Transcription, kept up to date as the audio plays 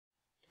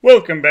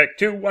Welcome back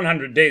to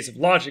 100 Days of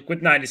Logic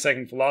with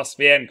 90-second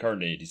Philosophy and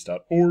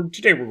Carneades.org.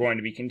 Today we're going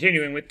to be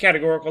continuing with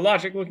categorical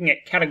logic, looking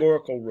at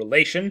categorical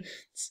relations.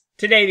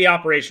 Today the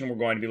operation we're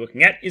going to be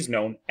looking at is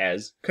known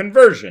as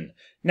conversion.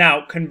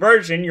 Now,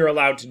 conversion you're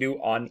allowed to do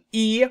on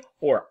E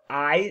or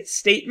I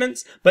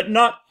statements, but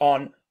not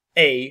on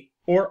A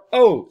or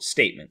O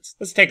statements.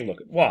 Let's take a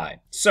look at why.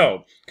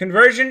 So,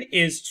 conversion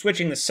is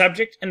switching the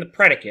subject and the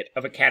predicate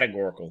of a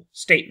categorical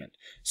statement.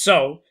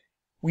 So,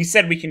 we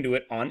said we can do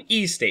it on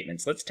E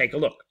statements. Let's take a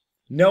look.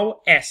 No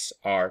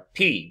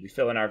SRP. We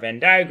fill in our Venn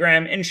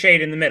diagram and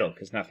shade in the middle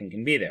because nothing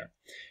can be there.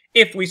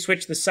 If we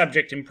switch the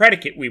subject and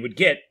predicate, we would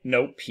get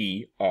no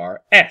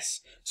PRS.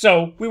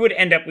 So we would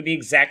end up with the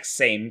exact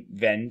same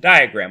Venn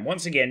diagram,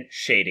 once again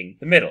shading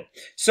the middle.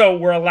 So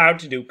we're allowed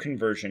to do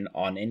conversion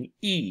on an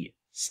E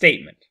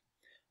statement.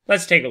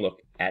 Let's take a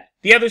look at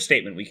the other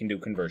statement we can do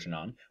conversion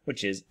on,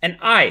 which is an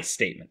I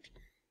statement.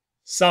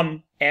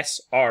 Some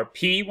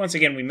SRP. Once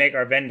again, we make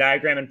our Venn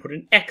diagram and put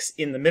an X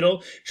in the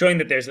middle, showing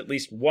that there's at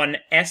least one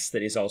S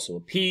that is also a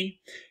P.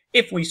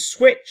 If we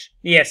switch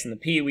the S and the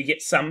P, we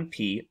get some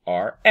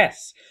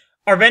PRS.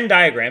 Our Venn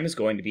diagram is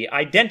going to be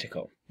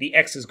identical. The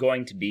X is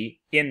going to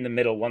be in the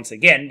middle once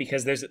again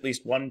because there's at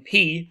least one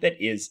P that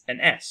is an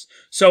S.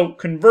 So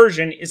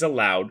conversion is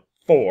allowed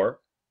for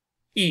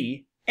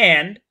E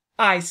and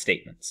I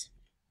statements.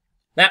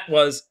 That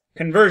was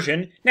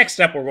conversion. Next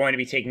up, we're going to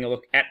be taking a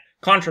look at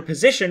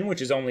contraposition,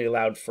 which is only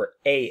allowed for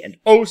A and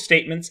O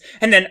statements,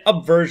 and then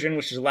obversion,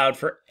 which is allowed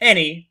for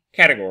any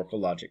categorical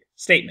logic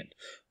statement.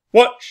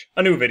 Watch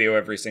a new video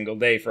every single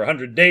day for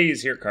 100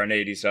 days here at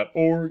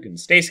Carneades.org, and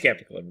stay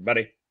skeptical,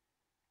 everybody.